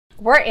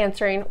we're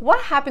answering what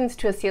happens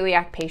to a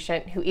celiac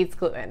patient who eats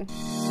gluten.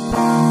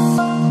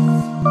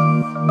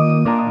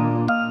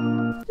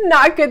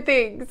 Not good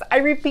things. I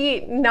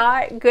repeat,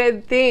 not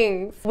good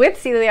things. With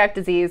celiac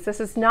disease, this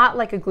is not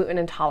like a gluten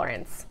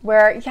intolerance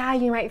where, yeah,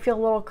 you might feel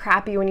a little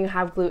crappy when you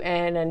have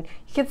gluten and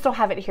you can still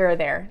have it here or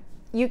there.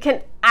 You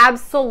can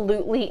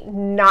absolutely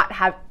not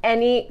have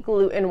any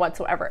gluten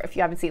whatsoever if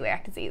you have a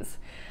celiac disease.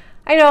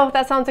 I know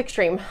that sounds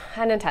extreme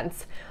and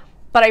intense,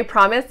 but I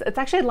promise it's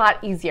actually a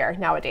lot easier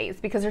nowadays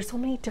because there's so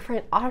many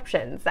different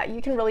options that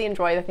you can really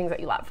enjoy the things that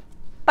you love.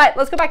 But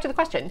let's go back to the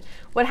question.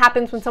 What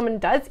happens when someone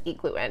does eat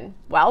gluten?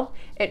 Well,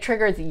 it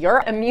triggers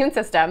your immune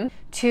system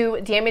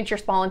to damage your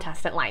small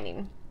intestine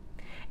lining.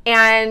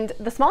 And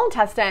the small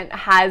intestine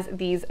has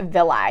these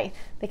villi.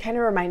 They kind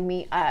of remind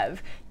me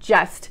of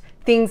just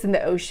things in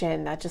the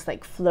ocean that just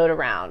like float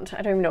around.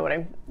 I don't even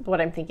know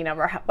what I'm thinking of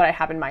or what I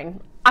have in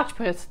mind.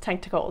 Octopus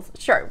tentacles.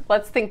 Sure,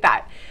 let's think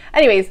that.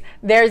 Anyways,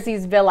 there's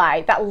these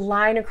villi that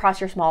line across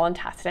your small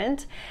intestine.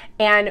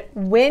 And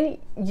when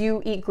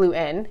you eat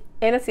gluten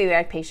in a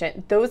celiac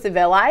patient, those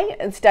villi,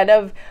 instead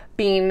of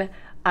being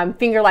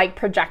finger-like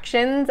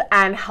projections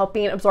and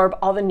helping absorb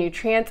all the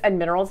nutrients and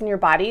minerals in your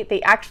body,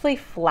 they actually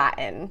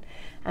flatten.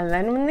 And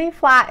then when they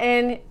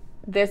flatten,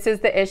 this is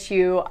the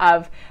issue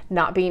of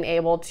not being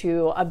able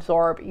to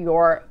absorb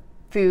your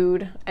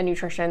food and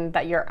nutrition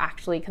that you're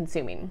actually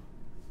consuming,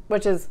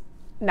 which is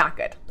not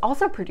good.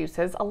 Also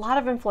produces a lot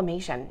of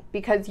inflammation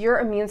because your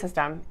immune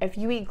system, if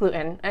you eat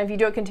gluten and if you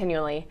do it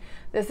continually,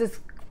 this is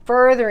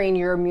furthering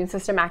your immune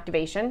system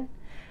activation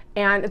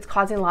and it's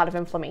causing a lot of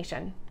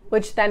inflammation,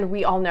 which then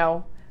we all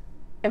know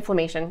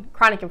inflammation,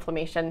 chronic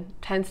inflammation,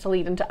 tends to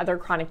lead into other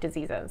chronic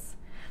diseases.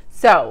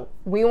 So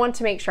we want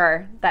to make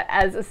sure that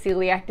as a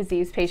celiac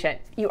disease patient,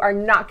 you are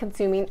not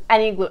consuming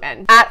any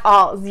gluten at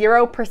all,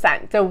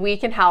 0%. So we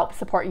can help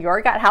support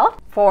your gut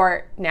health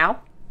for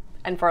now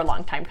and for a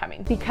long time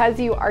coming. Because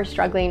you are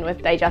struggling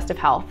with digestive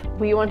health,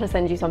 we want to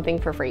send you something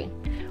for free.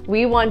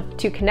 We want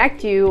to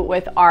connect you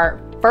with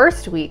our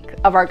first week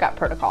of our gut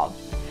protocol.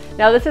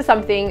 Now, this is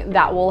something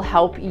that will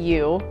help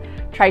you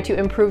try to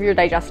improve your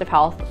digestive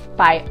health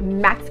by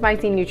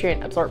maximizing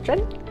nutrient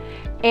absorption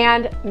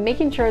and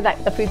making sure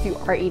that the foods you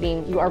are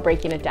eating, you are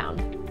breaking it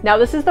down. Now,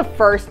 this is the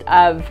first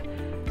of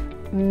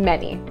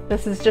many.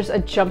 This is just a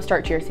jump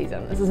start to your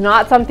season. This is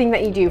not something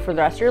that you do for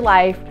the rest of your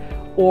life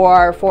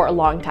or for a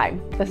long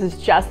time. This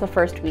is just the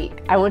first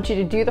week. I want you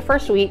to do the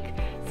first week,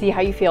 see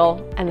how you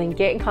feel, and then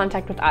get in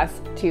contact with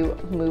us to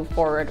move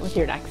forward with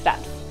your next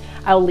steps.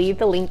 I'll leave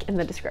the link in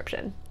the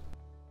description.